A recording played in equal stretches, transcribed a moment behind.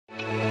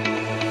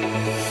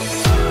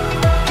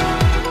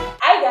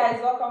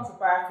welcome to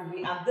Para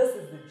TV, and this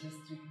is the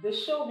Gist Week, the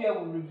show where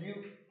we review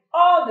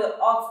all the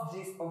hot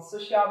gist on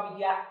social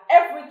media,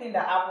 everything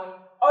that happened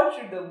all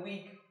through the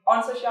week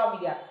on social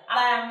media. And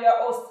I am your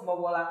host,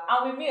 Mobola,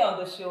 and with me on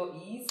the show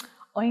is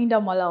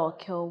Oyindamola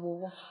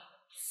Okelwo.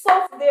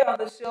 So today on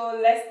the show,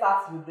 let's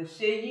start with the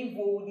Seyi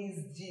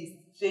Voldy's gist.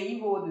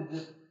 Seyi Voldy,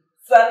 the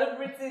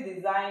celebrity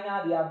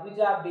designer, the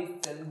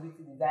Abuja-based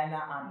celebrity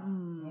designer,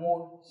 and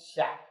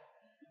Mosha.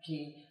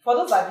 Okay, for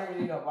those that don't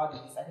really know about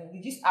this, I think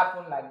it just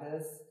happened like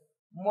this.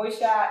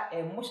 Mosha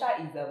is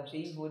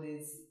Seyi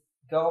Voldy's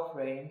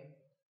girlfriend.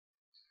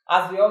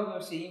 As we all know,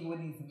 Seyi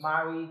Voldy is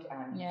married,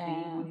 and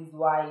Seyi Voldy's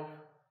wife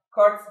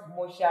caught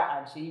Mosha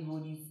and Seyi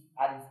Voldy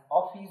at his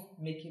office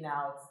making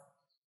out.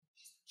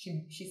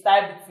 She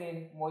started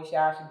beating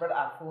Mosha. She brought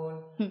her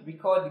phone,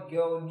 record the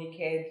girl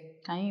naked,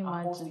 Can you imagine?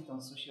 and post it on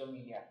social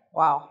media.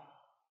 Wow.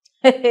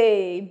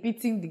 Hey,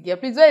 beating the girl.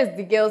 Please, where is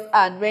the girl's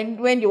hand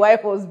when the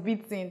wife was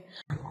beating?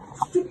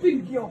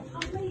 Stupid girl.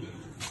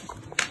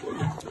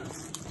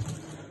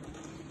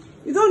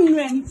 You don't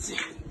know anything.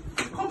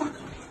 Come back.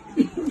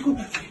 Come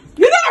back.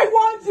 You know I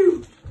want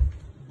you.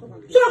 So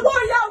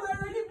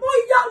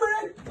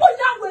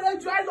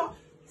driver.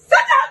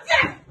 Sit down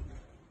there.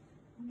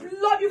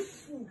 Bloody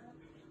fool.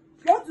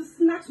 You want to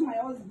snatch my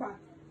husband.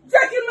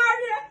 Take him out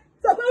here.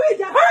 So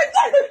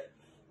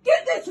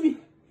give this to me.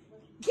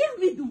 Give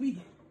me the wig.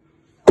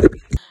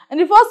 In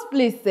the first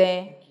place,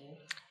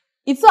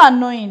 it's so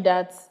annoying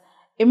that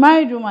a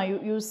married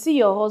woman, you see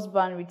your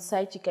husband with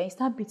side chick and you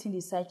start beating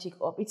the side chick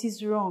up. It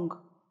is wrong.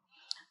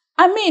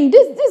 I mean,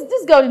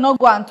 this girl did not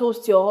go and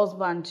toast your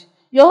husband.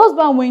 Your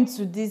husband went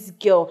to this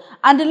girl,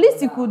 and the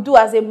least you could do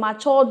as a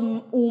matured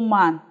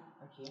woman,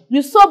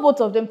 you saw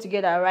both of them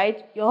together,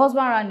 right? Your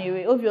husband ran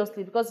away,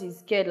 obviously, because he's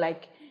scared,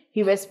 like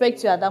he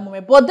respects you at that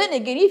moment. But then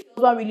again, if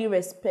your husband really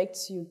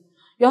respects you,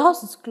 your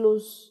house is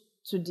close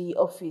to the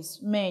office.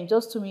 Man,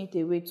 just 2 minutes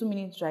away, 2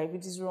 minutes drive.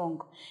 It is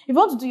wrong. If you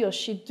want to do your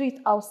shit, do it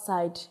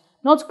outside,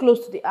 not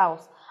close to the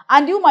house.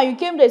 And the woman, you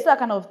came there, it's that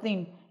kind of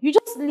thing. You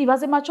just leave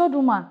as a matured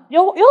woman.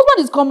 Your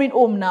husband is coming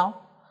home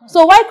now.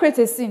 So why create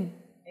a scene?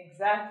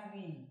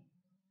 Exactly.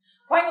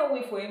 Why not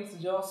wait for him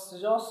to just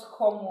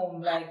come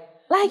home?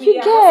 Like you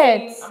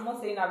get. I'm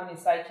not saying having a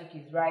side chick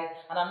is right,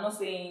 and I'm not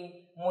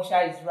saying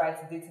Mosha is right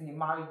dating a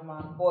married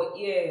man. But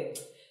yeah,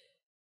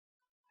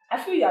 I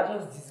feel you are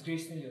just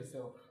disgracing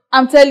yourself.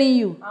 I'm telling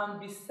you. And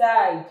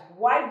besides,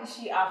 why did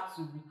she have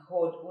to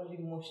record only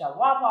Mosha?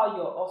 What about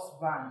your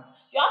husband?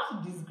 You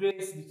have to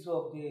disgrace the two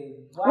of them.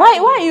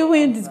 Why are you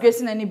even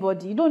disgracing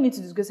anybody? You don't need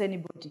to disgrace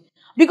anybody.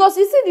 Because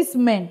you see these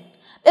men,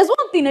 there's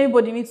one thing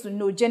everybody needs to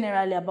know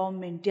generally about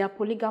men. They are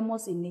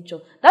polygamous in nature.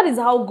 That is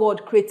how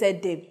God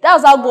created them.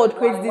 That's how God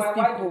creates these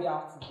people. Why do we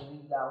have to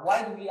believe that?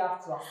 Why do we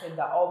have to accept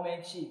that all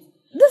men cheat?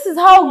 This is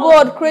how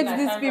God creates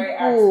these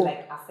people.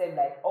 Accept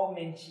like all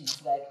men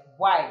cheat. Like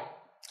why?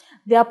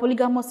 They are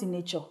polygamous in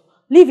nature.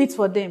 Leave it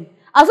for them.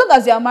 As long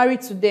as you are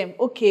married to them,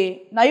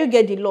 okay, now you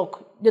get the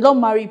lock. They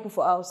don't marry people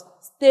for house.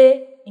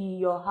 Stay in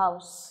your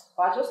house.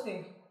 But I just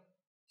think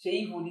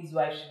Seyi Voldy's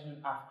wife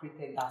shouldn't have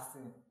created that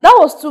scene. That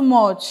was too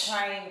much.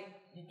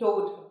 You've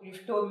told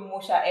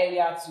Mosha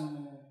earlier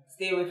to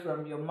stay away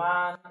from your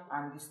man,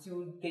 and they're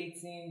still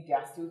dating, they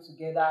are still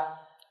together.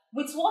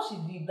 With what she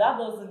did, that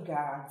doesn't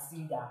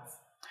guarantee that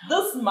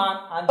this man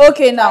and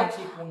okay, now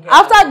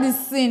after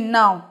this scene,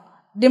 now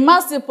the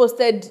man still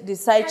posted the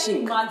side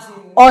chick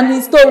on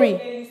his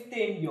story.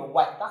 Stay in your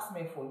wife. That's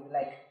meant for you.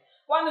 Like,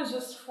 why not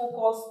just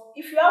focus?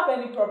 If you have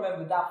any problem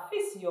with that,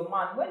 face your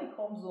man when he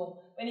comes home,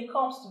 when he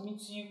comes to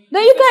meet you.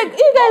 Then you guys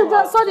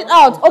can sort it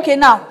out. Okay,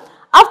 now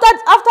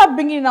after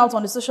bringing it out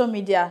on the social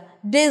media,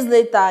 days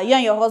later, you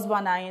and your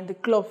husband are in the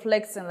club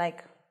flexing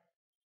like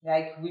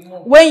we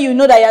know. When you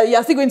know that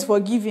you're still going to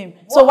forgive him.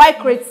 So why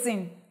create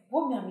scene?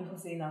 What I'm even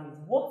saying now is,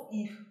 what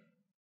if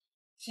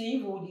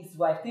Seyi Voldy's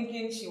wife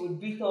thinking she would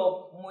beat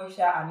up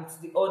Mosha and it's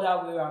the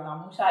other way around,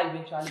 and Mosha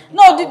eventually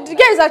no, the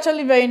girl is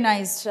actually very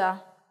nice, Sha.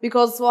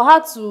 Because for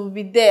her to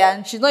be there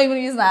and she's not even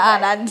using her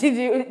hand,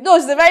 and no,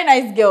 she's a very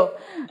nice girl.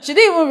 She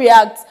didn't even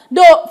react.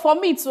 Though for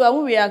me too, I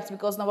won't react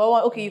because number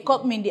one, okay, you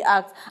caught me in the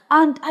act,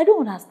 and I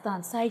don't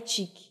understand. Side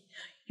chick,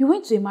 you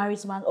went to a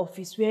married man's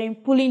office, wearing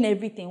pulling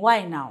everything.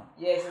 Why now?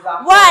 Yes,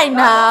 exactly. Why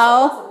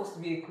now? That's supposed to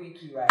be a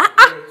quickie, right?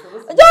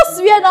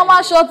 Just wear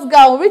normal short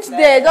gown, reach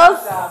there,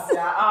 just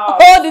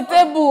hold the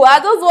table. I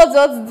just want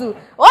you to do.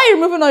 Why are you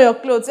removing all your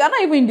clothes? You're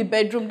not even in the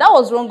bedroom. That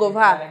was wrong of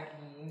her.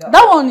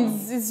 That one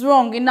is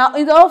wrong. In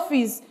the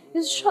office,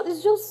 it's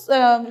just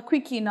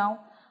quickie now.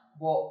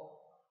 But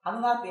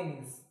another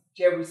thing is,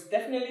 there is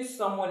definitely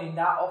someone in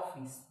that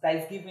office that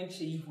is giving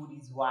Seyi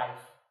Voldy's wife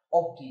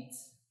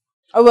updates.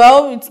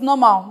 Well, it's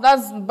normal.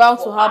 That's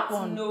about to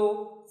happen.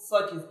 No,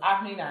 such is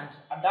happening, and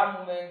at that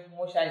moment,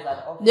 Mosha is at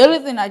the office. The only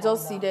thing I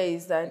just see there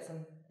is that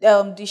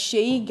the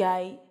Seyi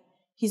guy,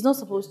 he's not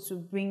supposed to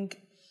bring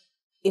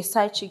a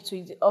side chick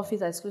to the office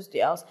that's close to the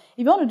house. If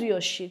you want to do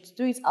your shit,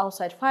 do it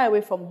outside, far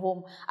away from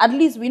home. At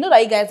least we know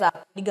that you guys are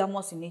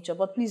polygamous in nature,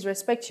 but please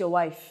respect your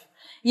wife.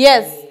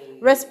 Yes,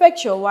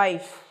 respect your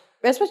wife.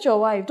 Respect your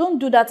wife. Don't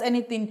do that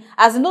anything.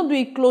 As in, don't do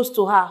it close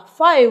to her.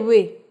 Far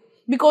away.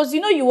 Because you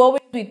know you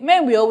always do it.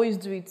 Men will always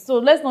do it. So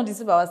let's not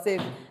deceive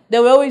ourselves. They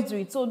will always do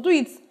it. So do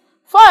it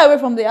far away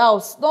from the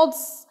house. Not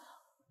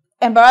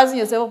embarrassing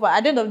yourself. But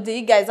at the end of the day,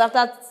 you guys,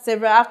 after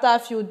a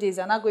few days,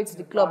 you're not going to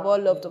the club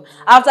all of them.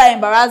 After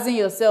embarrassing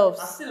yourselves.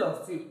 And still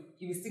on still,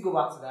 you will still go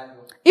back to that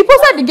girl. He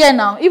posted again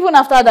now, even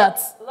after that.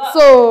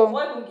 So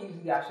what don't give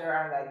you the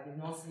assurance like you've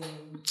not seen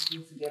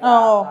you together?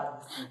 Oh,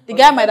 the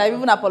guy might have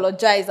even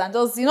apologized and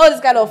just, you know,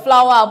 this kind of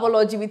flower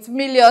apology with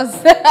millions.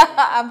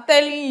 I'm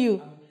telling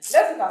you.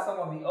 Let's look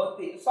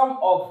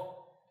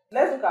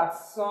at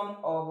some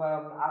of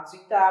our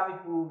Twitter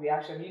people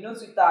reaction. You know,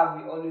 Twitter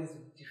will always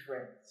be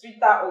different.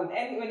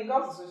 When it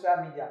comes to social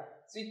media,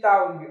 Twitter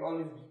will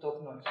always be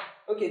top notch.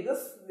 Okay, this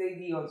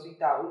lady on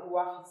Twitter,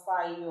 Oluwa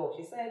Fisayo,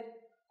 she said,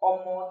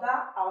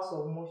 that House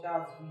of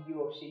Mosha's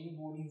video of Seyi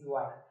Boli's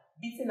wife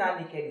beating her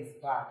naked is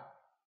bad.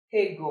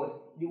 Hey God,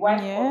 the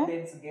wife got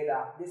them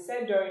together. They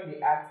said during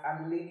the act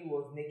and the lady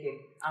was naked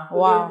and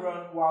couldn't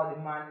run while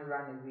the man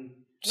ran away.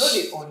 No,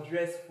 they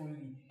undress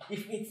fully.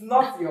 If it's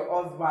not your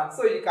husband,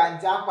 so you can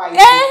jump by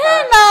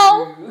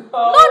now.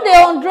 No,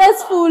 they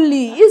undress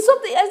fully. It's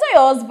not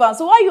your husband,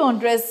 so why are you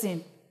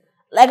undressing?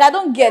 Like, I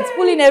don't get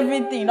pulling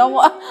everything.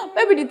 No,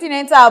 maybe the thing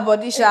enter her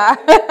body, sha.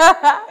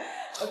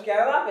 Okay,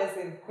 another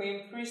person,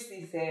 Queen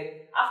Christy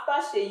said,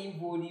 after Seyi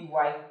Boli's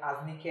wife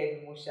has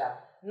naked Mosha,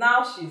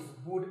 now she's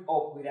booed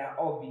up with her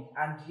hobby,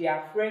 and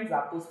their friends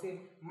are posting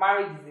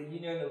marriage is a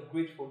union of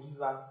great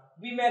forgivers.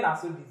 Women are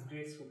so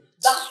disgraceful.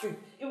 That's it.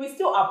 He will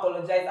still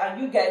apologize,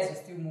 and you guys will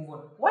still move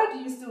on. Why do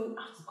you still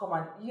have to come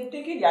and you're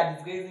thinking you are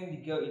disgracing the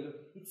girl?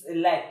 It's a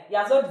lie. You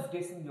are not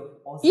disgracing your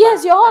husband.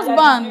 Yes, your husband.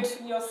 You are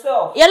disgracing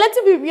yourself. You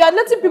are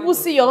letting people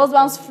see your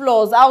husband's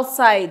flaws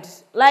outside.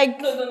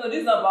 Like no. This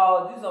is not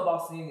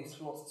about seeing his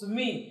flaws. To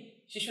me,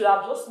 she should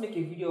have just make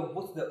a video of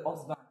both the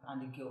husband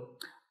and the girl.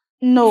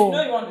 No. You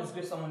know you want to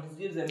disgrace someone,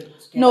 disgrace them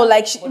together. No,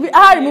 like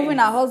her removing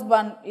her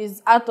husband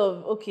is out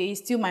of okay, he's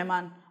still my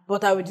man,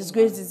 but I will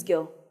disgrace this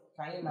girl.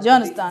 Do you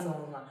understand?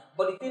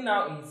 But the thing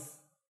now is,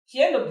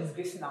 she ended up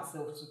disgracing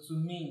herself to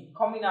me,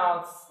 coming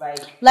out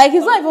like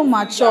it's not even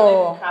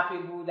mature.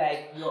 Capable,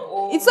 like your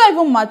own. It's not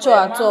even mature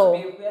at all.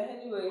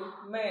 Anyway,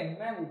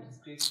 men will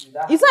disgrace you.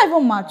 It's not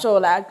even mature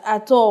like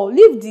at all.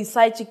 Leave the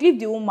side chick, leave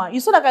the woman. You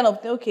saw that kind of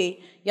thing.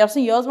 Okay, you have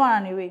seen your husband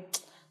run away.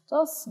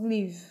 Just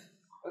leave.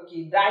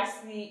 Okay,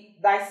 Dicey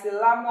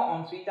Lamo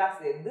on Twitter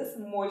said, this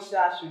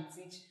Mosha should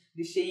teach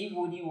the Seyi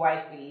Boli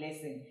wife a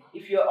lesson.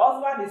 If your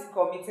husband is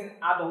committing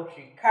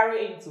adultery,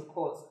 carry him to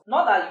court.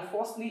 Not that you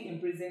forcibly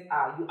imprisoned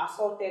her, you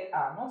assaulted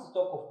her, not to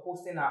talk of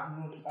posting her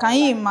nude. Can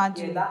you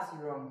imagine? Yeah, that's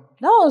wrong.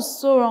 That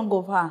was so wrong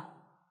of her.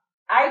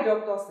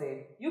 Doctor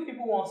said, you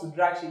people want to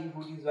drag Seyi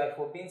Boli's wife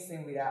for being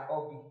seen with her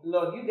hobby.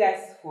 Lord, you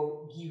guys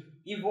forgive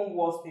even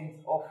worse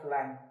things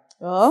offline.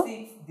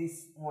 Sit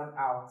this one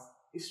out.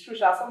 It's true,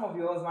 some of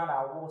your husbands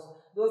are worse.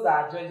 Those that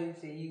are judging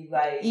Seyi,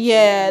 like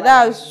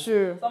that's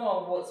true. Some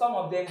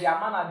of them, their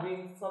man are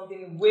doing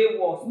something way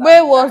worse.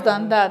 Way worse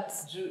than that.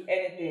 Do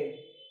anything.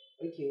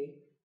 Okay.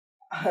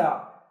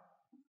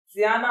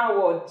 Tiana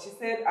Ward, she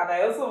said, and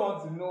I also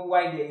want to know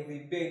why there is a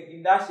bed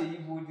in that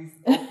Seyi Boli's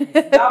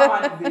office. That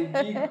man is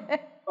a big.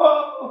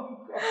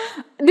 Oh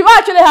God. The man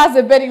actually has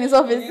a bed in his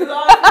office.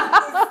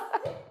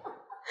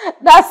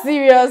 That's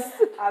serious.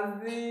 As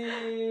the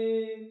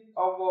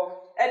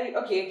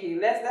okay.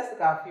 Let's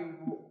look at a few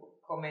people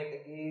comment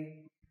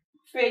again.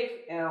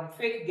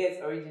 Fake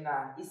gets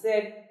original. He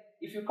said,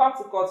 if you come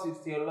to court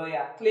with your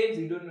lawyer, claims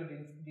you don't know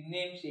the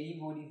name Seyi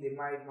Boli is a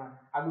married man,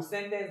 I will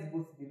sentence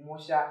both the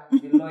Mosha,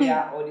 the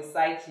lawyer, or the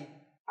side chick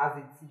as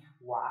a thief.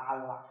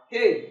 Wahala.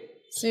 Hey.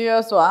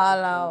 Serious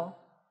wahala.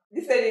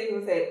 This lady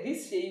who said,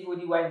 this Seyi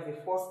Boli wife is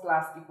a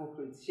first-class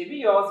hypocrite. Shebi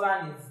your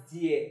husband is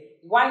dear.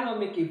 Why not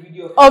make a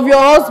video of your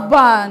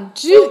husband?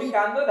 So we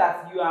can know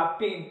that you are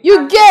pained.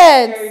 You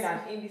get sharing an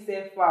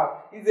indecent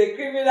file is a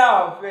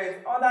criminal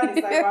offense under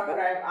the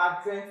Cybercrime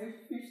Act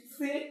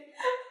 2015,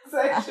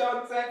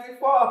 Section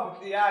 24 of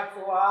the Act.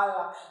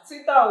 Voila.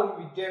 Twitter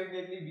will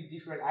definitely be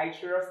different. I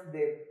trust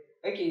them.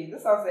 Okay,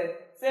 this one said,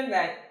 same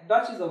like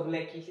Duchess of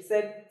Lekki. She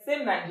said,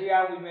 same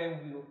Nigerian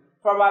women will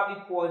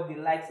probably pour the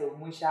likes of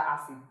Mosha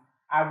acid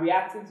are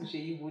reacting to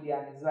Seyi Boli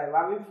and his wife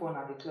having fun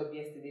at the club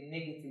yesterday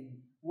negatively.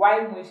 Why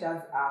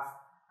Mosha's ass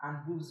and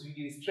boobs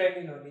video is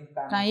trending on the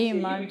internet. Can you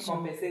imagine? You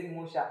compensate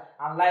Mosha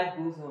and life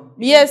goes on.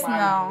 Yes,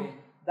 now.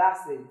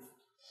 That's it.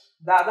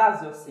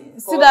 That's just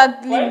it. See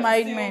that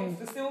married men.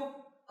 To still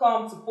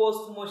come to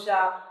post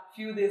Mosha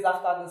few days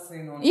after the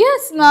scene on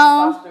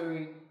now.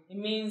 Story, it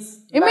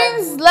means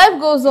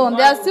life goes on.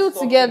 They are still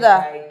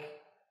together.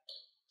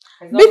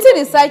 Beating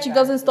the side chick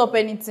doesn't stop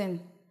anything.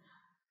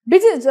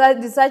 Beating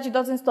the side chick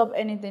doesn't stop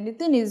anything. The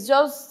thing is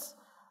just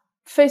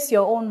face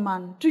your own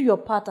man, do your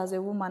part as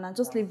a woman, and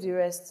just leave the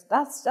rest.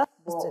 That's just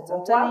it.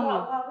 I'm telling you.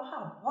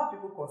 What are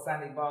people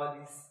concerned about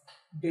this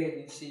bed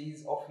in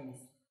Seyi's office?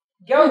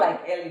 Girl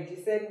like Ellen,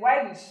 she said,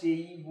 why did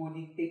Seyi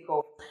Boli take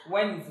off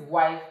when his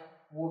wife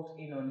walked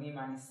in on him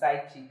and his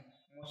side chick,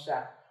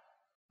 Mosha?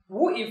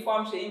 who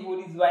informed Sheyi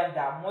Vodi's wife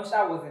that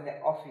Mosha was in the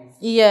office?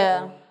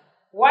 Yeah.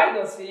 Why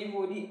does Sheyi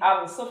Vodi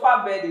have a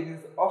sofa bed in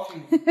his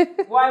office?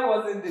 Why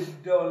wasn't the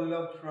door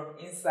locked from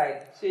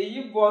inside?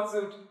 Sheyi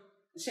bolted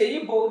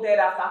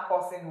after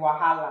causing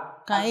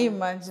wahala. Can you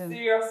imagine?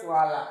 Serious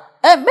wahala.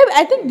 Maybe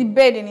I think the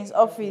bed in his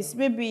office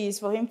maybe is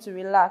for him to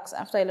relax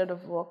after a lot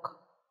of work.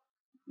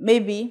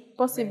 Maybe,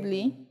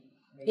 possibly.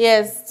 Maybe.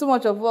 Yes, too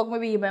much of work.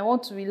 Maybe he might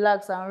want to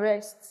relax and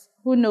rest.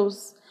 Who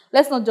knows?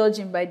 Let's not judge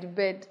him by the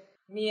bed.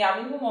 Me,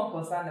 I'm even more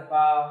concerned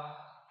about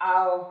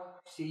how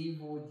Sheyi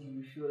Vodi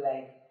will feel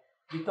like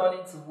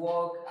returning to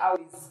work, how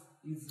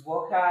his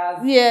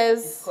workers,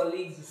 his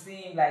colleagues will see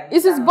him like...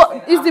 It's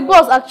the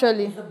boss,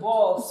 actually. It's the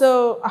boss.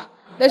 So,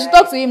 they should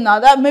talk to him now.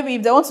 That maybe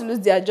if they want to lose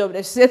their job,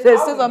 they should say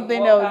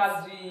something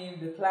else.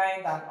 The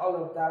client and all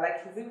of that,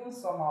 like it's even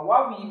somehow.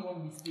 Why would we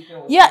even be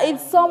sleeping with? Yeah,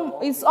 it's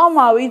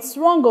somehow it's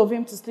wrong of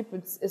him to sleep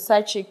with a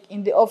side chick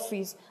in the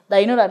office that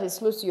you know that is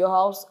close to your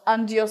house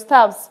and your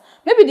staffs.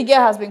 Maybe the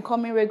girl has been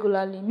coming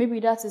regularly. Maybe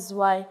that is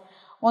why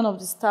one of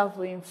the staff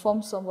will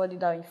inform somebody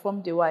that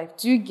informed the wife.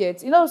 Do you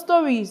get?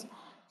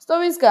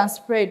 Stories can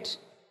spread.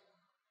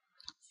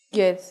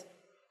 Get?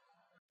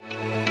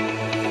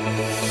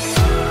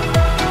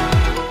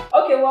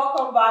 Okay,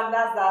 welcome back.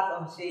 That's that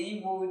on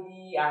Sheyi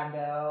Vodi and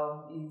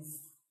his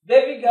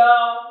baby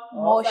girl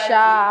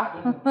Mosha.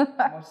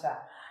 Mosha.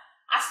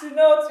 As you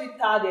know,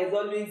 Twitter, there's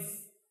always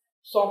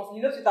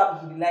something. Twitter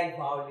people like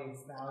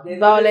violence now. There's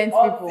violent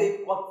people.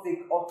 Hot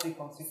take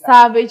on Twitter.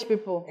 Savage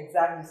people.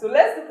 Exactly. So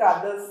let's look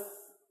at this.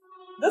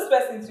 This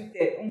person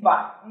tweeted,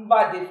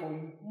 Mba day for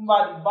you. Mba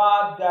the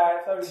bad guy.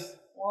 Sorry,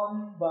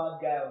 one bad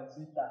guy on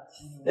Twitter.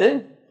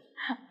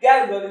 Guy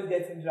is always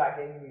getting dragged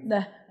anyway.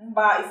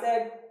 Mba, he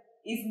said,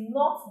 is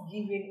not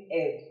giving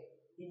Ed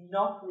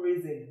enough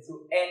reason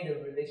to end the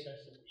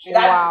relationship. Should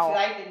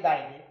I take that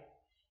again?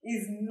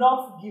 Is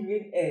not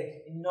giving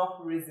Ed enough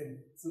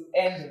reason to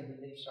end the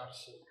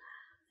relationship.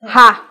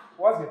 Ha!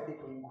 What's your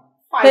take on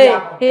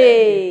that?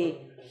 Hey.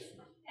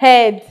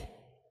 Head.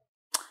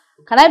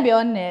 Can I be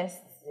honest?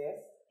 Yes.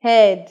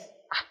 Head.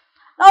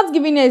 Not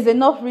giving Ed is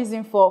enough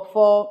reason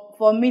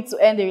for me to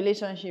end the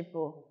relationship.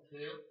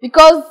 Okay.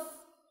 Because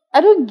I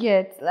don't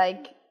get,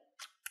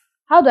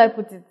 how do I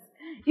put it?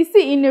 You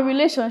see, in a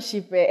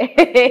relationship,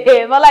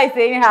 Vala is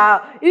saying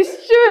how.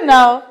 It's true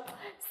now.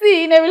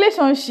 See, in a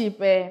relationship,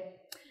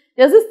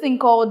 there's this thing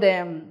called,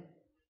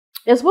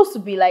 they're supposed to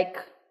be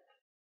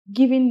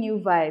giving new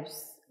vibes,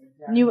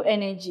 new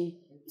energy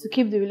to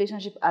keep the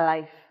relationship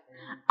alive.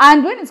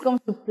 And when it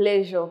comes to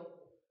pleasure,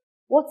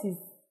 what is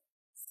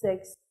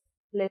sex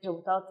pleasure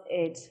without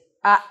Ed?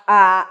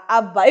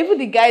 Even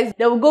the guys,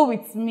 they will go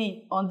with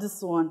me on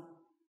this one.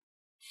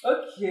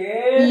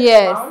 Okay.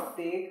 Yes.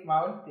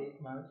 My own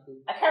take.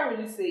 I can't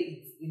really say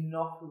it's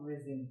enough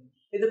reason.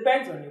 It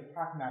depends on your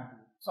partner.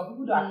 Some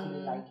people don't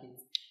actually like it.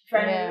 If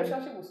you're in a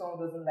relationship with someone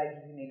who doesn't like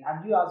giving it,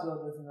 and you as well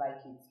doesn't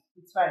like it,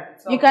 it's fine.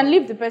 You can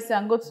leave the person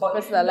and go to the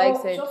person that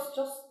likes it. Just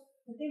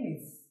the thing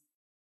is,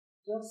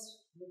 just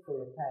look for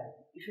your type.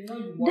 If you know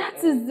you want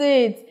that is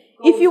it.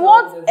 If you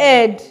want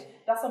Ed,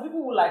 there's some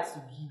people who like to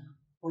give,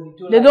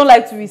 but they don't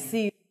like to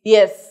receive.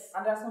 Yes.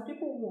 And there's some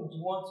people who would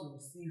want to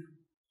receive,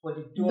 but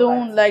they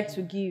don't like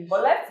to give.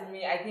 But to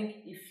me, I think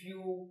if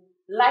you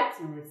like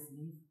to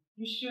receive,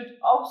 you should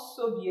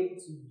also be able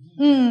to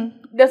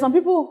give. There's some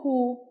people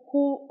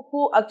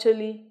who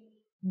actually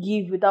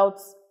give without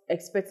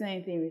expecting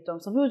anything in return.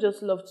 Some people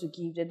just love to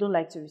give. They don't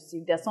like to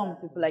receive. There are some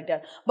people like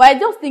that. But I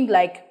just think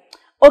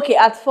okay,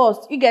 at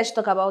first, you guys should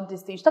talk about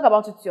these things. Talk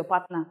about it to your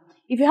partner.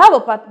 If you have a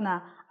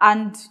partner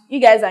and you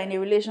guys are in a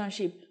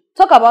relationship,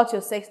 talk about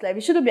your sex life.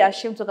 You shouldn't be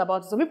ashamed to talk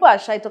about it. Some people are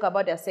shy to talk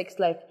about their sex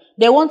life.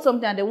 They want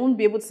something and they won't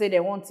be able to say they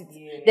want it.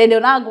 Yeah. Then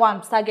they'll now go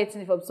and start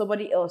getting it from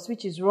somebody else,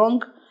 which is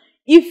wrong.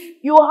 If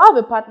you have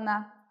a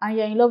partner and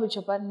you're in love with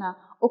your partner,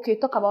 okay,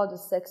 talk about the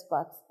sex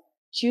part.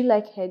 Do you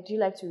like head? Do you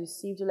like to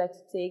receive? Do you like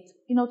to take?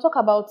 Talk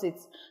about it.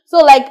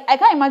 So, I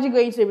can't imagine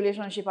going into a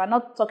relationship and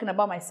not talking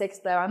about my sex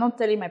life. I'm not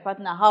telling my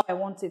partner how I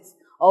want it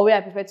or where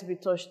I prefer to be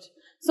touched.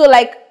 So,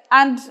 head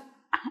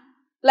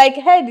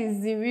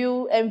is the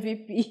real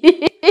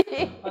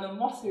MVP. On a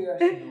more serious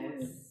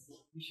note,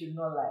 you should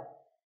not lie.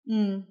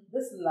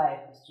 This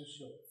life is too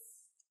short.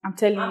 I'm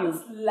telling you.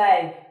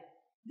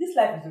 This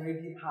life is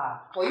already hard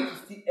for you to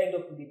still end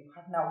up with a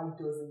partner who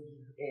doesn't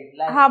give head.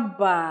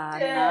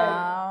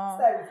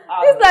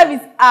 This life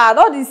is hard.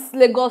 All this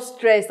Lagos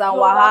stress and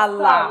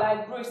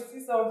wahala. Bro,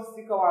 still some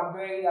sticker and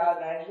bury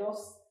that.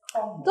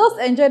 Just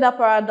enjoy that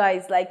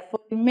paradise, for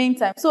the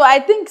meantime. So I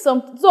think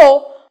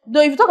though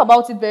if you talk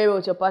about it very well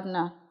with your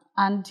partner,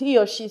 and he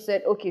or she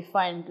said, okay,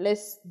 fine,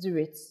 let's do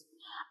it.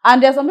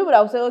 And there are some people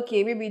that will say,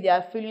 okay, maybe they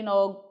are feeling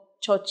all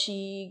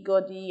churchy,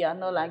 gaudy,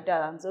 and all like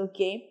that, and it's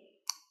okay.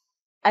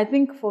 I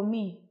think for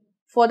me,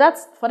 for that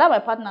my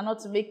partner not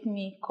to make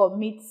me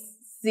commit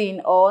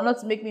sin or not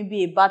to make me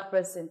be a bad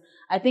person,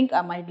 I think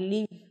I might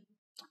leave.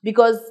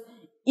 Because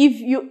if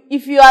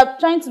you are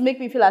trying to make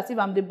me feel as if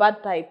I'm the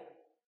bad type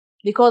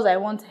because I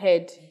want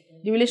head,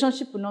 the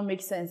relationship will not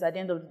make sense at the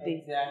end of the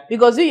day. Exactly.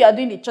 Because you are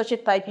doing the churchy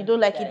type, you don't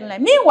like it, you don't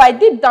like. Meanwhile,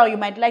 deep down, you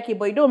might like it,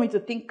 but you don't want me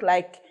to think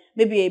like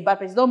maybe a bad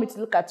person. You don't want me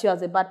to look at you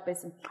as a bad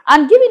person.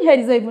 And giving head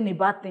is not even a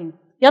bad thing.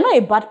 You're not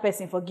a bad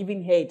person for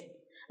giving head.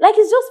 Like,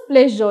 it's just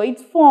pleasure.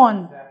 It's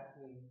fun.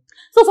 Exactly.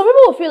 So some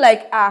people will feel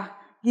like,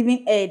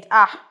 giving head,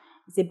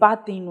 it's a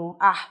bad thing, no.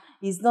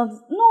 It's not.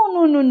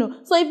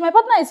 No. So if my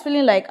partner is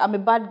feeling like I'm a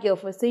bad girl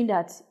for saying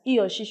that he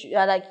or she should,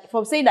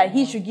 for saying that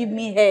he should give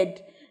me head,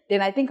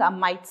 then I think I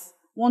might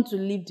want to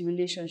leave the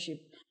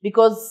relationship.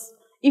 Because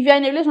if you're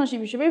in a relationship,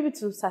 you should be able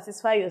to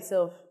satisfy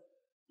yourself.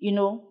 You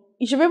know,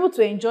 you should be able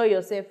to enjoy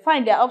yourself.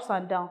 Fine, there are ups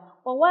and downs.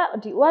 But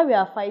why we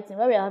are fighting,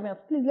 why we are having,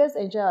 please let's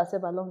enjoy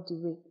ourselves along the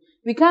way.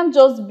 We can't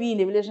just be in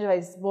a relationship that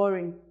is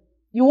boring.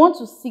 You want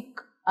to seek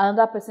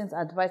another person's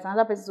advice,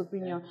 another person's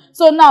opinion.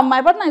 So now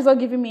my partner is not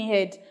giving me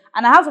head,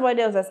 and I have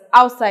somebody else that's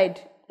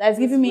outside that is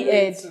giving me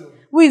head,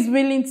 who is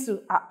willing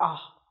to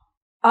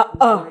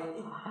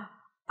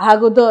I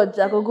go dodge,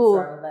 I go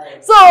go.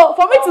 So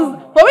for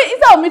me,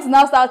 instead of me to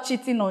now start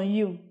cheating on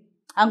you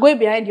and going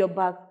behind your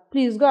back,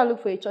 please go and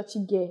look for a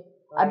churchy girl.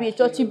 I'll be a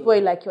churchy boy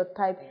like your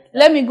type.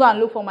 Let me go and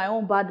look for my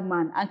own bad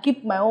man and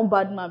keep my own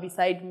bad man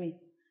beside me.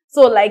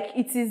 So like,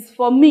 it is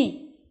for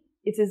me,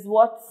 it is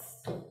what.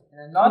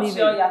 Not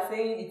sure you're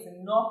saying it's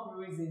enough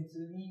reason to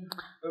leave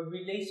a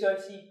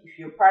relationship if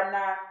your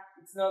partner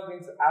is not going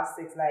to have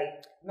sex,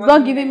 like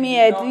not giving me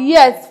head.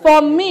 Yes,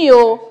 for me,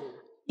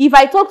 if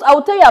I talk, I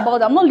will tell you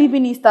about it. I'm not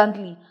leaving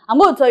instantly. I'm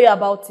going to tell you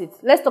about it.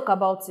 Let's talk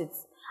about it.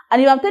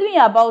 And if I'm telling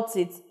you about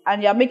it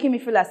and you're making me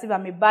feel as if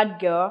I'm a bad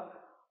girl,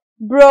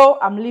 bro,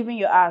 I'm leaving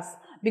your ass.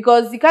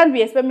 Because you can't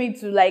be expecting me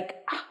to, like,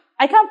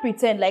 I can't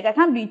pretend, like I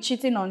can't be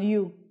cheating on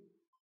you.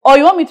 Or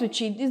you want me to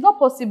cheat? It's not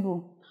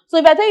possible. So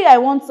if I tell you I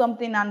want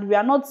something and we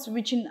are not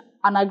reaching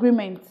an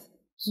agreement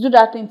to do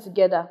that thing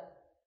together,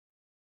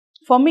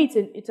 for me,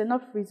 it's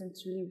enough reason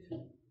to leave.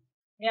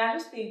 Yeah, I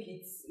just think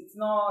it's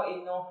not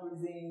enough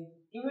reason.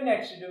 Even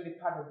it shouldn't be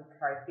part of the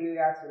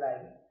criteria to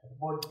like,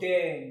 but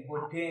then,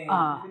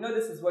 if you know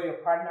this is what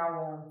your partner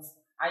wants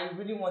and you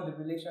really want the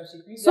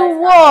relationship, you so guys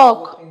can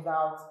work things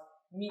out,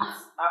 meet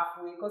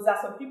halfway. Because there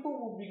are some people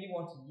who really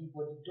want to give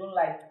but they don't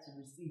like to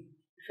receive.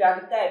 If you are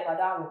the type, I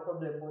don't have a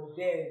problem, but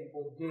then.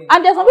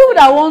 And there's some people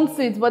that want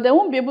it, but they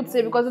won't be able to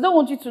say because they don't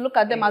want you to look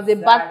at them as a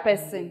bad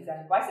person.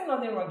 Exactly. But I see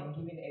nothing wrong in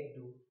giving head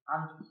though.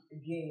 And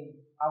again,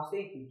 I'll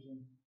say it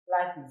again.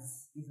 Life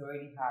is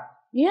already hard.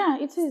 Yeah,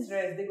 it is.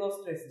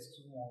 Stress is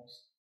too much.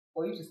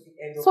 For you to still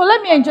end up. So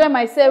let me enjoy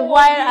myself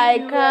while I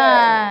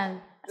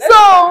can.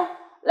 So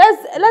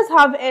let's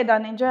have head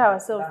and enjoy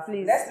ourselves,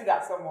 please. Let's look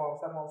at some of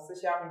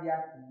social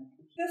media things.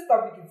 This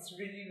topic is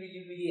really,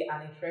 really, really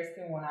an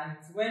interesting one, and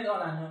it went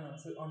on and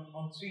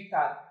on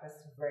Twitter. That's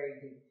very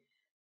good.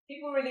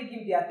 People really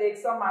give their take.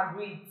 Some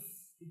agree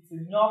it's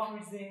enough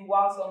reason,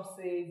 while some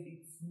say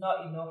it's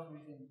not enough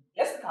reason.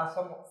 Let's look at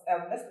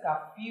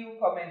a few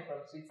comments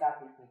from Twitter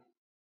people.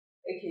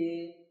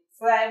 Okay,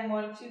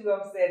 Simon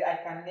Chisholm said, "I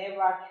can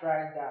never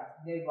try that.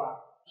 Never.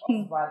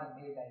 What's valid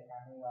that I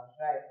can never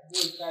try?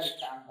 Try to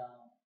calm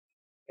down."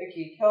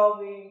 Okay,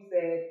 Kelvin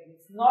said,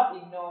 "It's not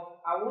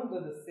enough. I won't do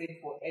the same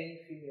for any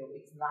female.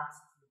 It's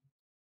nasty."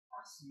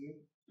 That's you.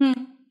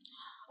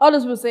 All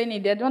those people saying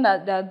it, they're the one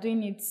that are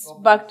doing it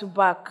back to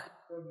back.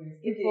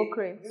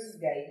 Hypocrites. This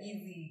guy,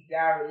 Easy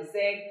Gary, he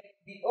said,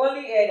 "The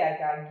only head I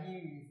can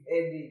give is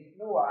headache.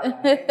 No one.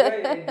 Enjoy your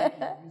headache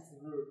in this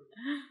room."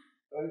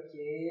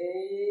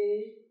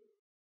 Okay.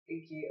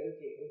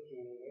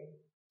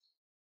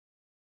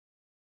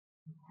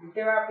 The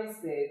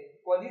therapist said,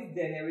 "For this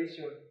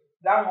generation,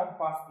 that one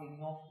passed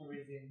enough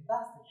reason."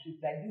 That's the truth.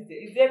 Like this,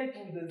 is there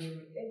people who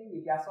doesn't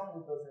anyway? There are some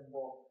who doesn't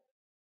involve.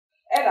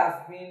 Ed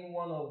has been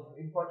one of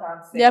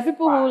important. There are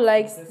people who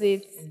like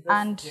it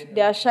and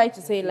they are shy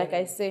to say it. Like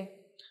I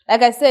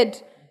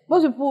said,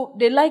 most people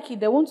they like it,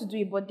 they want to do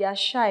it, but they are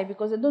shy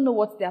because they don't know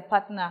what their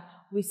partner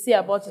will say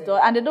about it,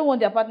 and they don't want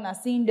their partner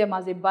seeing them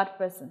as a bad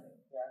person.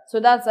 Yeah. So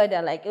that's why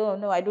they're like, "Oh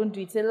no, I don't do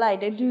it." It's a lie.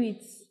 They do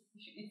it.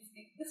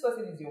 This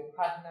person is your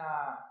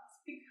partner.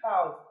 Speak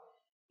out.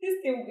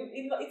 This thing,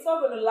 it's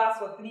not going to last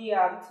for 3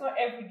 years. It's not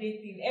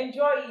everyday thing.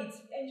 Enjoy it.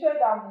 Enjoy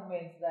that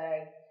moment.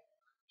 Like,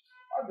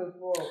 what the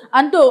fuck?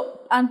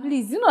 And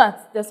please, you know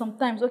that there's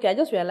sometimes, okay, I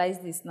just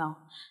realized this now,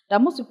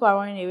 that most people are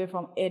running away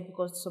from head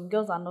because some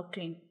girls are not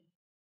clean.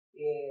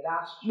 Yeah,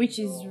 that's true. Which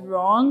is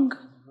wrong.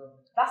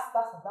 That's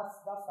another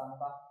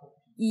topic.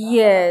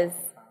 Yes.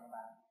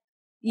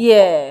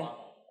 Yeah.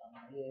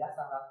 Yeah, that's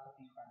another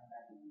topic for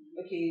another day.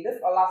 Okay,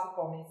 this Olasu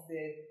comment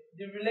said,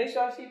 "The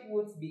relationship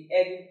won't be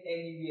heading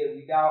anywhere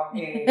without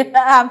head."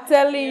 I'm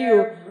telling you.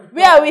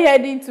 Where are we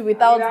heading to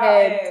without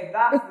head?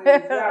 That's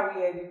it. Where are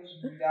we heading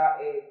to without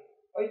head?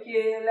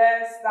 Okay,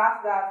 let's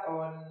start that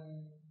on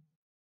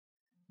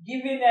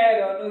giving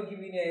head or no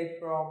giving head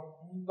from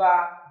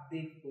Mba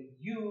Day for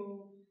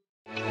You.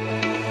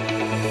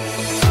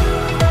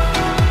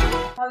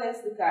 Now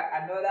let's look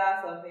at another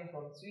something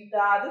from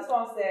Twitter. This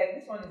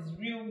one is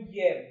real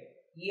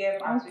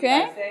Yem. Okay.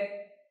 Twitter said,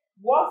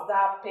 "What's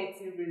that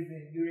petty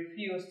reason you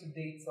refuse to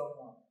date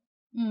someone?"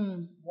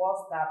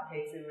 What's that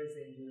petty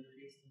reason you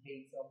refuse to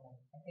date someone?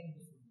 I think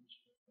this is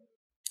interesting.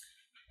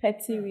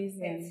 Petty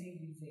reason. Petty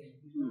reason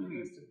you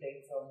refuse to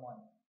date someone.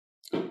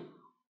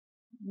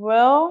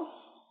 Well,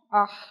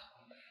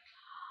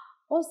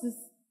 what's this?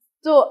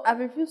 So I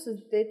refused to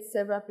date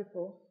several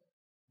people,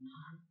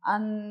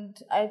 and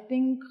I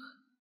think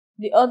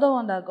the other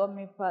one that got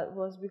me part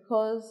was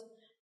because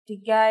the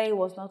guy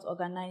was not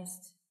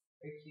organized.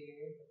 Okay.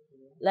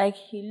 Like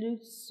he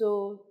looked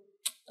so.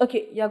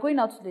 Okay, you're going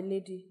out with the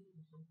lady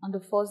on the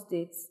first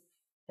date.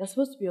 You're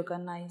supposed to be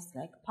organized,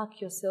 like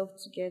pack yourself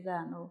together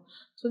and all.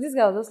 So this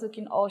guy was just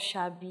looking all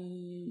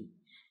shabby.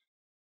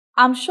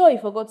 I'm sure he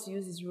forgot to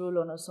use his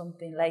roll-on or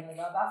something. Like That's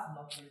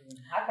not reason.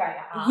 How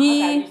can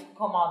He- you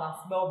come out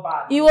and smell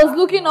bad? he was That's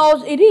looking not all.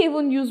 reason. He didn't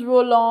even use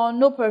roll-on,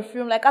 no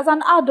perfume. Like as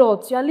an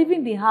adult, you're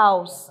leaving the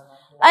house.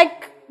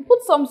 Like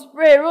put some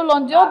spray, roll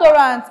on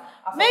deodorant.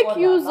 Make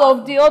use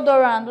of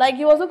deodorant. Like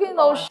he was looking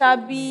all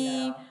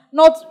shabby.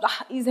 Not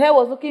his hair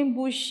was looking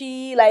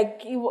bushy.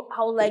 Like I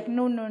was like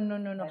no.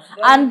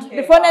 And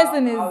the funniest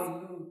thing is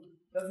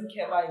Doesn't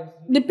care about his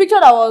the look. picture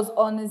that was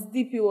on his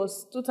DP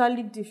was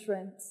totally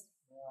different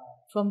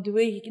from the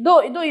way he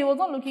though he was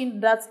not looking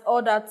that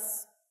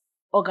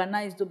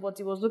organized though, but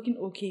he was looking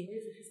okay.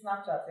 If you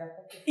Snapchat,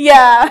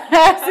 Yeah,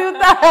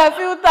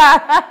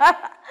 filter.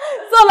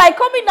 So like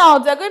coming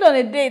out, we're going on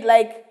a date.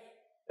 Like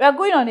we're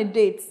going on a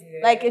date,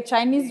 like a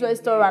Chinese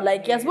restaurant.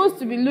 Like you're supposed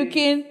to be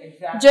looking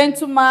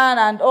gentleman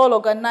and all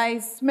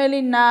organized,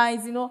 smelling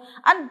nice, you know.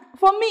 And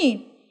for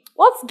me,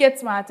 what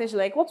gets my attention,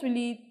 like what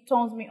really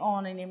turns me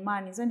on in a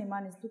man is when a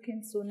man is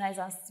looking so nice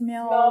and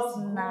smells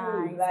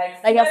nice.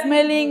 Like you're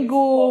smelling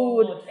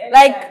good.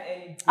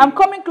 Like I'm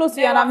coming close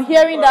to you and I'm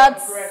hearing that.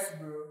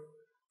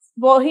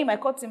 But him, I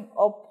cut him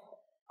up.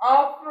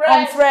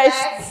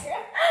 Unfresh.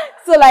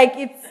 So like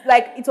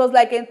it was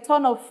like a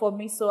turn off for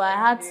me. So I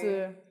had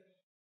to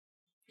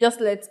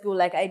just let go.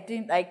 Like I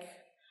didn't like.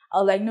 I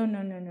was like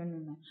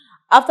no.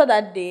 After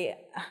that day,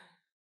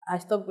 I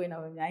stopped going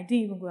out with him. I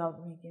didn't even go out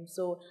with him.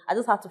 So I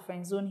just had to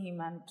friend zone him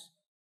and.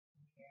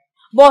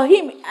 But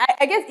him,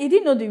 I guess he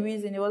didn't know the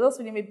reason. It was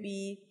also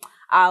maybe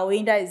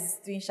Oyinda is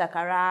doing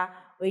shakara,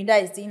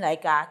 Oyinda is doing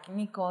like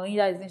Kiniko,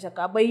 Oyinda is doing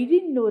shakara. But he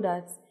didn't know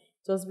that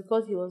it was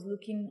because he was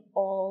looking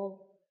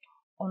all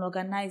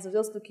unorganized. He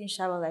was just looking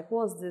shallow. Like,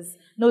 what's this?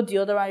 No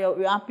deodorant.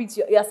 Your armpits.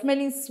 You're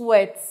smelling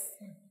sweat.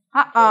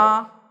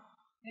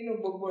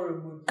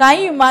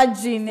 Can you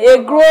imagine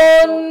a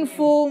grown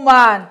full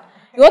man?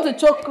 You want to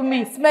choke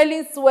me,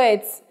 smelling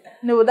sweat?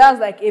 No, that's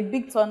like a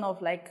big turn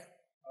off. Like,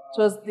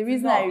 it was the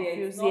reason I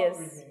refused. Yes.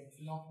 It's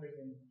not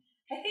prison.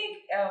 I think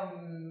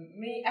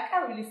me, I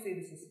can't really say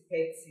this is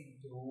petty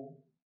though.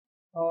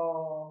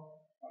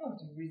 One of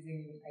the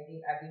reasons I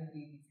didn't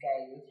date this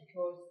guy was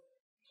because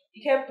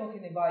he kept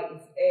talking about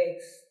his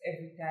ex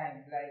every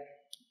time. Like,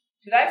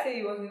 should I say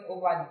he wasn't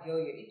over the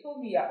girl yet? He told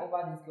me you're over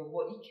this girl,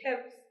 but he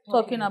kept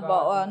talking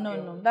about this no,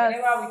 girl. that's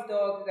Whenever we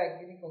talk, he's like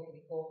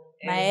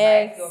my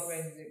ex.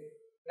 girlfriend.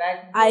 Like,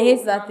 I bro,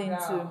 hate that calm thing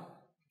down. too.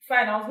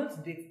 Fine, I was going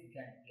to date the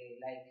guy. Yeah,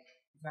 like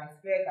my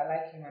spec, I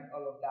like him and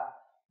all of that.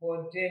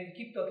 But then you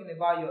keep talking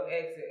about your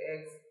ex.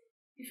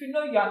 If you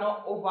know you are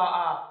not over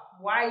her,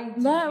 why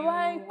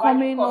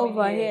coming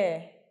over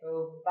here?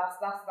 That's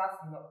not.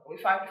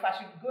 If I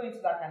should go into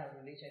that kind of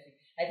relationship,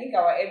 I think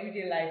our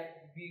everyday life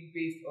would be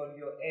based on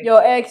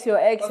your ex. Your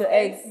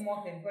ex.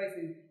 Small thing. First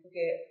is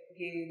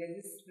okay. There's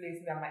this place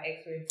that my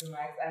ex went to.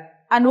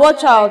 And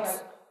watch out,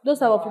 those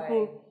type of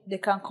people, they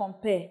can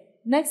compare.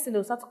 Next thing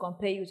they'll start to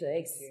compare you to your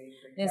ex.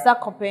 They start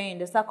comparing.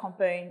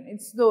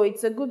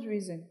 It's a good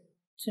reason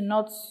to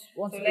not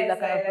want to be that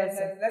kind of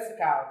person. Let's look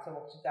at some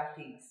of Twitter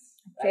things.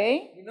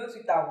 Okay. Like,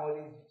 Twitter will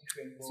always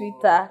be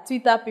different.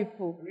 Twitter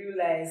people. Real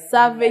life.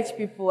 Savage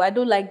people. I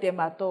don't like them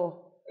at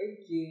all.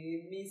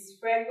 Okay, Miss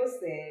Franco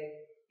said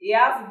he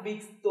has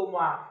big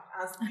stomach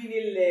and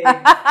skinny legs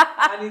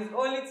and he's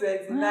only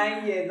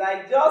 29 years.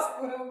 I just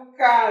couldn't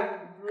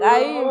count, bro.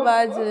 Can you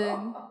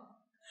imagine?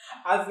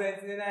 At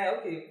 29,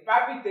 okay,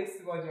 probably takes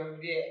too much of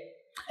beer.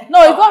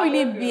 No, it's not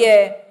really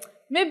beer.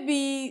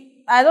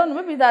 Maybe I don't know.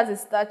 Maybe that's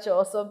his stature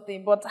or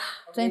something. But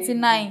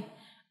 29.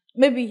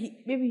 Maybe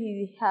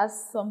he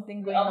has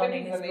something going on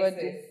in his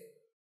body.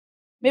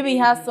 Maybe he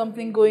has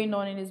something going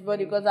on in his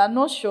body because I'm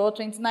not sure.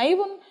 29.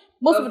 Even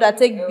most people that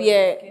take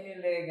beer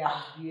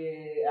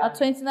at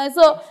 29.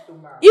 So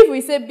if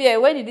we say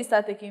beer, when did he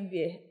start taking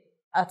beer?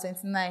 At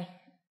 29.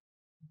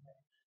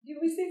 You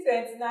will see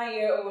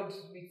 29-year-olds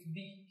with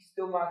big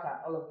stomach and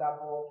all of that,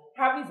 but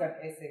probably it's an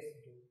SS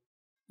though.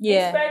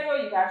 Yeah.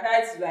 Especially you can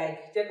try to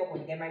like check up on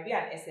it. There might be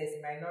an SS,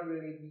 it might not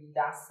really be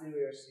that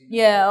serious.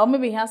 Yeah, or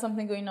maybe he has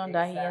something going on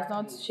that he has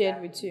not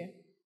shared with you.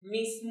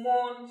 Miss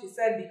Moon, she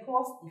said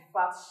because he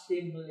farts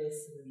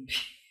shamelessly.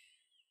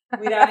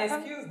 With an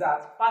excuse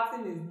that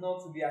farting is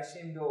not to be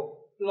ashamed of.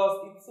 Plus,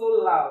 it's so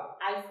loud.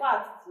 I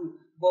fart too,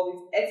 but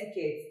with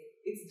etiquette.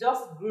 It's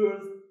just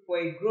gross for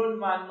a grown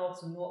man not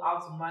to know how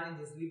to manage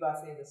his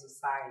liberty in the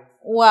society.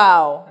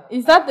 Wow.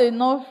 Is that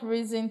enough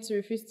reason to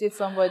refuse to date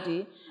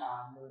somebody?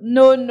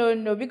 No.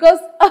 No. Because,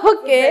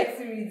 okay. Next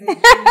reason,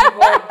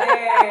 but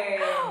then-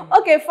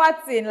 Okay,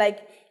 Fatin, like,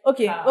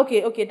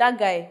 okay, that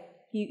guy,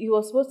 he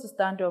was supposed to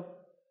stand up.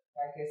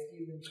 Like,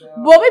 excuse himself.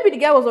 But maybe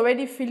the guy was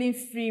already feeling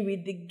free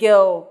with the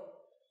girl.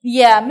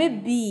 Yeah,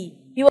 maybe.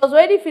 He was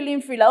already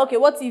feeling free. Like, okay,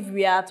 what if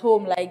we are at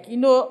home? Like, he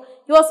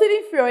was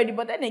feeling free already.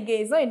 But then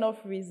again, it's not enough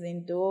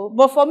reason, though.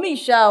 But for me,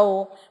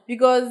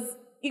 because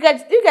you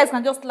guys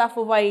can just laugh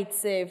over it,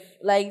 safe.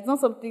 Like, it's not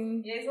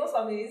something. Yeah, it's not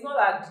something. It's not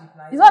that deep.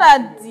 Now. It's not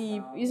that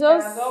deep. Now. It's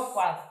just. And all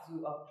fast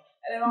too.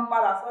 And then one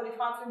father saw the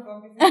fasting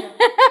competition.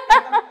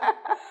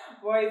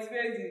 But it's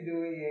crazy,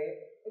 though.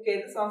 Yeah.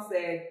 Okay, this one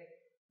said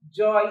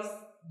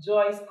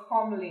Joyce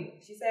Comley.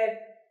 She said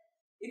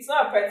it's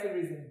not a petty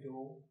reason,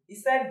 though. He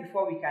said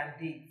before we can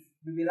date,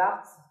 we will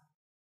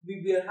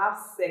have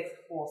sex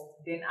first.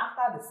 Then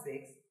after the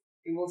sex,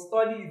 he will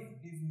study his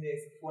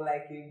business for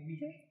like a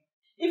week.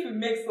 If he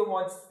makes so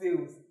much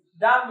sales,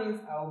 that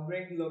means I will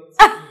bring luck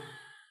to him.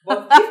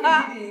 But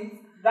if he didn't,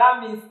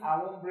 that means I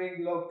won't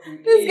bring luck to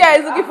him. This guy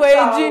is looking for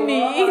a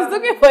genie. He's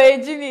looking for a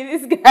genie,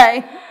 this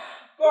guy.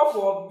 God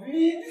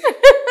forbid.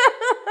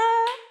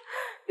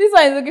 This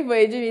one is looking for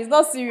a genie. It's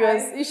not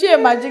serious. Is she a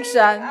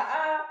magician?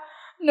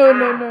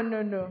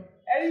 No.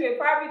 Anyway,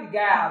 probably the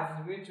guy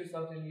has been through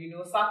something.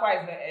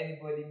 Sakwa is not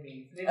anybody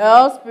made.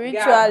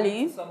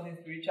 Spiritually. Something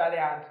spiritually,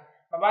 and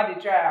Baba they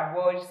try and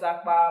avoid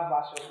Sakwa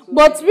version. So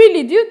But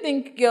really, do you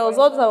think girls,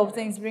 all type of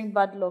things bring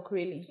bad luck,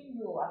 really?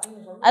 no, I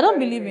think I don't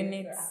believe in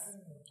it.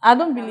 I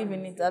don't believe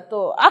in it at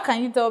all. How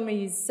can you tell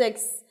me his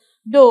sex?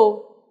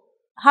 Though,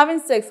 having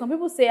sex, some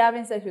people say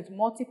having sex with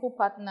multiple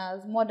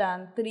partners, more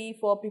than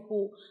 3-4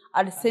 people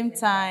at the same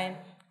time,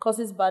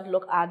 causes bad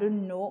luck. I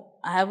don't know.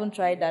 I haven't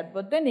tried that.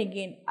 But then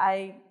again,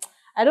 I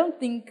don't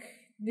think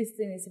this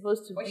thing is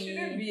supposed to But be.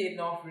 shouldn't be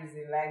enough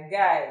reason. Like,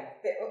 guy,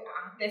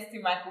 I'm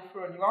testing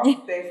microphone. You want to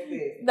test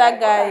it? That like,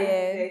 guy, what are you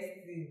yeah.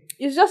 testing?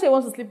 It's just he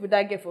wants to sleep with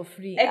that girl for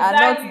free and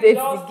Exactly. not date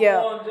the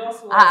girl.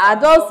 Just one. I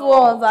just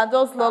want and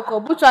just lock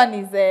up. Which one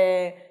is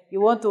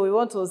you want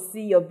to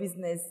see your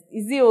business?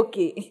 Is it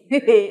okay?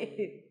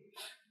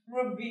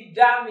 Ruby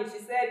Jami, she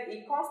said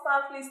he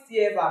constantly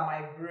stares at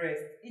my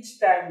breast each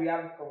time we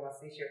have a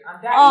conversation,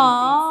 and that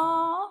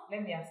irritates me.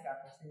 Let me ask her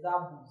a question. Is that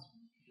boobs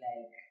big?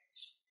 Like,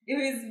 if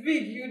it's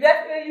big, you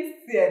definitely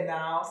stare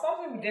now.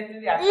 Something will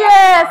definitely attract.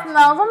 Yes,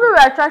 now something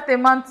will attract a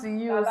man to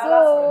you. Now,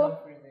 So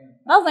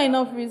that's not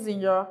enough reason,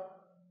 yo.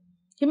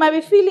 He might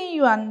be feeling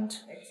you and.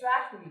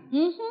 Exactly.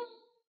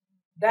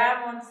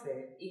 Diamond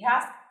said he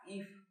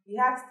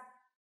asked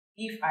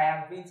if I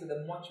have been to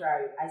the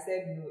mortuary. I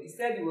said no. He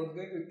said he was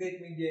going to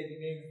take me there the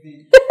next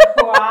day.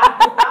 Wow.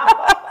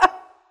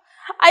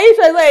 Are you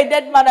sure it's not a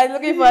dead man that's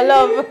looking for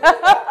love?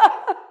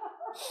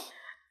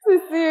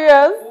 Too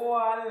serious.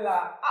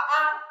 Voila.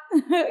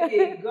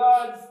 Okay,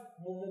 God's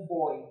Mumu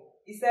boy.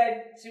 He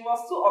said she was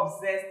too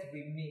obsessed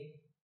with me.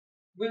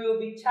 We will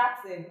be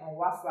chatting on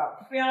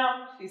WhatsApp.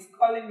 Fiam, she's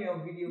calling me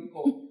on video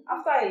call.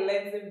 After a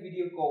lengthy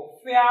video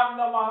call, Fiam,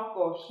 normal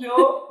call.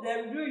 Show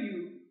them, do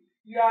you?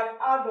 You are an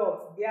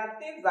adult. There are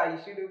things that you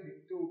shouldn't be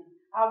told.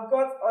 I've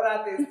got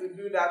other things to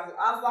do that to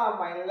answer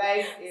my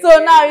life. So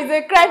now it's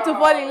a crime to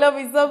fall in love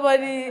with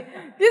somebody.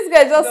 This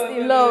guy just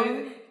in love.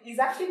 He's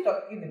actually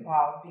talking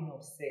about being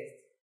obsessed.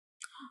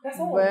 That's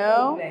what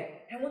Well,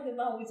 like. I want a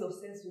man who is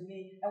obsessed with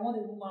me. I want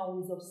a woman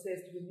who is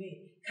obsessed with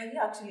me. Can you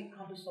actually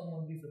handle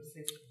someone who is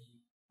obsessed with you?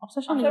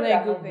 obsession is not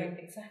a good thing.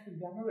 Exactly.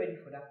 We are not ready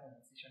for that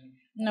conversation.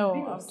 No,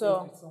 being at obsessed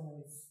all. with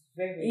someone is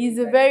very, It's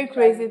a very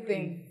crazy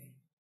thing.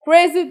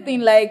 Crazy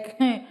thing, like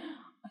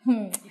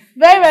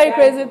very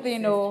crazy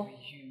thing. Oh,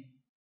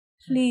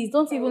 please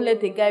don't even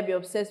let a guy be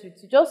obsessed with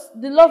you. Just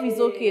the love is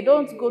okay.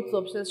 Don't go to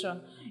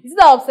obsession. Is it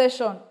that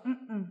obsession?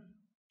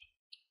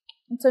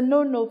 It's a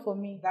no for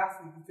me. That's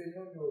it. It's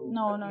a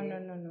no.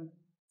 No.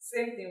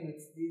 Same thing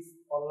with this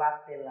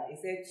Olatella. He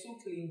said too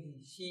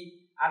clingy.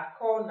 She had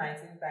called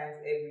 19 times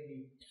every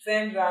day.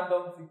 Send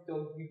random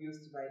TikTok videos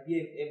to my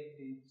DM every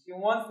day. She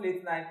wants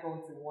late night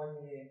calls in 1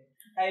 AM.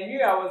 I knew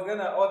I was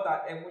gonna hurt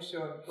her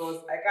emotion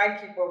because I can't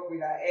keep up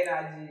with her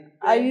energy.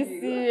 Are you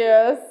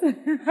serious?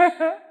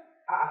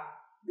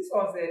 This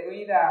one said,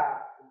 Oida,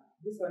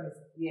 this one is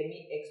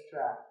Yemi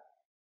Extra.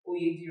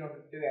 Oyediran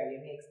Victoria,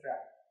 Yemi Extra.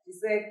 She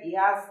said he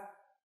has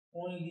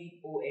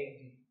only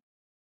OND.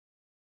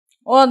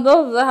 What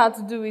does that have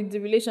to do with the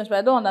relationship?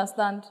 I don't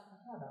understand. I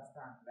don't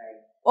understand. Like,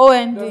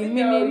 OND does it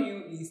tell meaning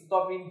you he's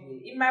stopping there?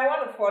 He might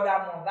want to further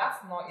more.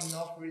 That's not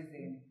enough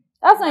reason.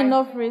 that's not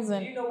enough reason.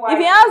 Do you know why? If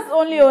he has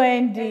only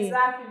OND,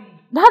 Exactly.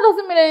 that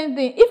doesn't mean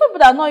anything. If people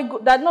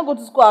that not go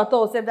to school at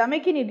all, they're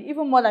making it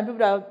even more than people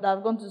that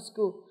have gone to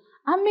school.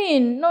 I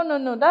mean,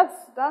 no.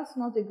 That's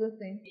not a good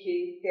thing.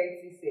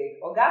 K30 said,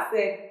 Oga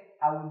said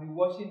I will be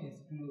washing his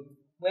clothes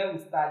when we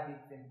start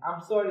dating.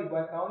 I'm sorry, but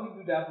I can only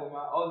do that for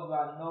my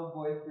husband, not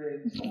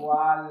boyfriend.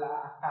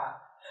 Voila.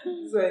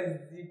 This one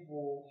is deep.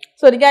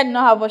 So the guy did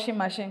not have washing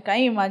machine. Can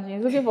you imagine?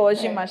 He's looking for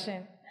washing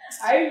machine.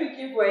 Are you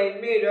looking for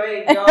a maid or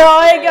a girlfriend?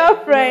 Or a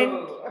girlfriend.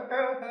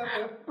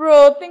 No.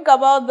 Bro, think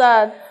about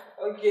that.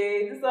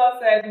 Okay, this one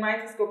said,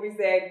 Mighty Scopy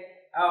said,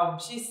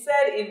 she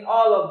said in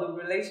all of the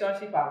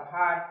relationship I've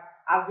had,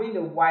 I've been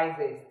the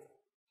wisest.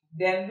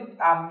 Then looked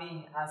at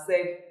me and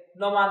said,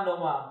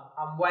 Normal,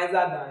 I'm wiser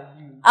than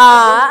you.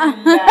 Ah.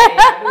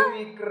 I don't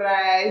be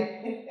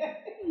cry.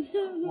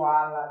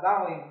 Voila,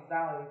 that one is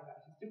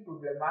still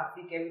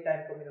problematic every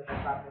time coming up with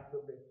a family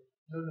problem.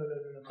 No.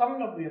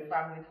 Coming up with a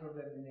family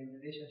problem in a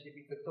relationship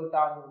is a total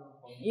no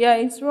for me. Yeah,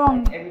 it's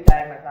wrong. Like, every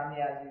time my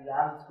family has this,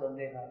 I have this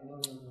problem.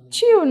 No.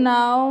 Chill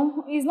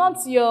now. It's not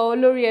your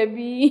Olori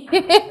Ebi.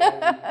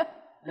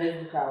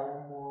 Let's look at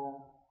one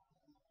more.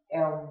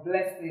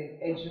 Blessing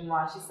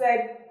Ejuma. She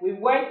said, we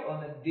went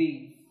on a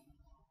date.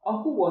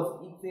 Uncle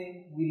was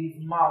eating with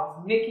his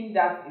mouth, making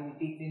that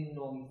irritating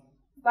noise.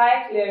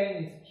 Started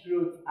clearing his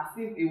throat as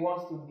if he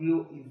wants to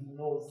blow his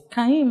nose.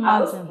 Can you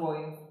At this imagine?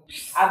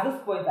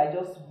 point, I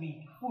just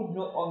weak. Food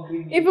no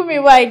hungry. Even me,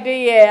 why do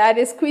yeah, I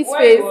dey squeeze when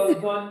face. he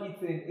was done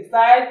eating, he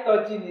started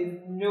touching his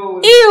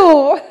nose.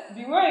 Ew!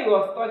 The way he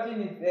was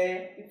touching it,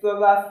 it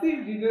was as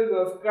if the nose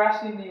was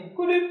crashing him.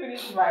 Couldn't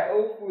finish my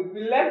own food.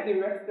 We left the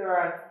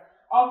restaurant.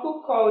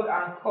 Uncle called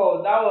and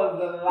called. That was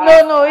the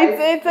last. No,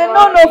 it's a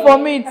no for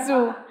me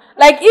too.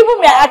 Like even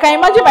me, I can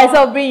imagine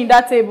myself being in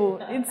that table.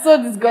 It's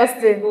so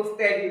disgusting.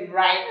 Ghosted him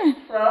right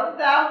from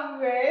that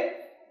way.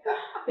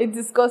 It's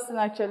disgusting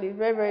actually,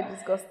 very, very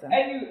disgusting.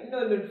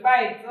 And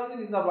fine.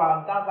 Something is not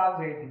about that. That's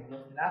very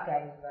disgusting. That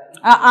kind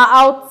of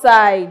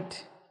Outside.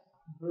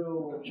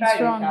 Bro,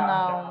 It's wrong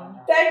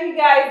now. Thank you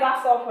guys.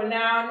 That's all for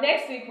now.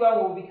 Next week, when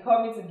we'll be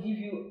coming to give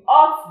you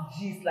hot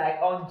gist, like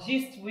on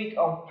Gist Week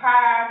on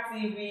Para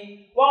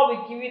TV, we'll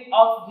be giving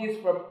hot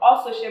gist from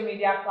all social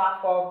media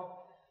platforms.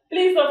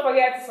 Please don't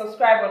forget to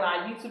subscribe on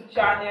our YouTube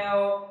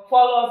channel,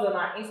 follow us on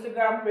our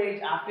Instagram page,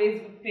 our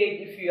Facebook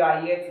page if you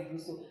are yet to do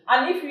so.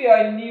 And if you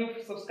are a new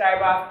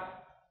subscriber,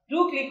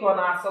 do click on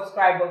our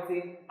subscribe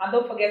button and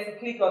don't forget to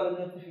click on the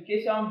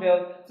notification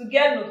bell to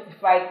get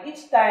notified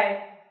each time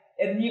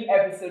a new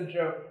episode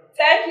drops.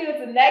 Thank you.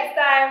 Till next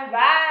time.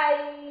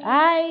 Bye.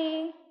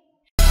 Bye.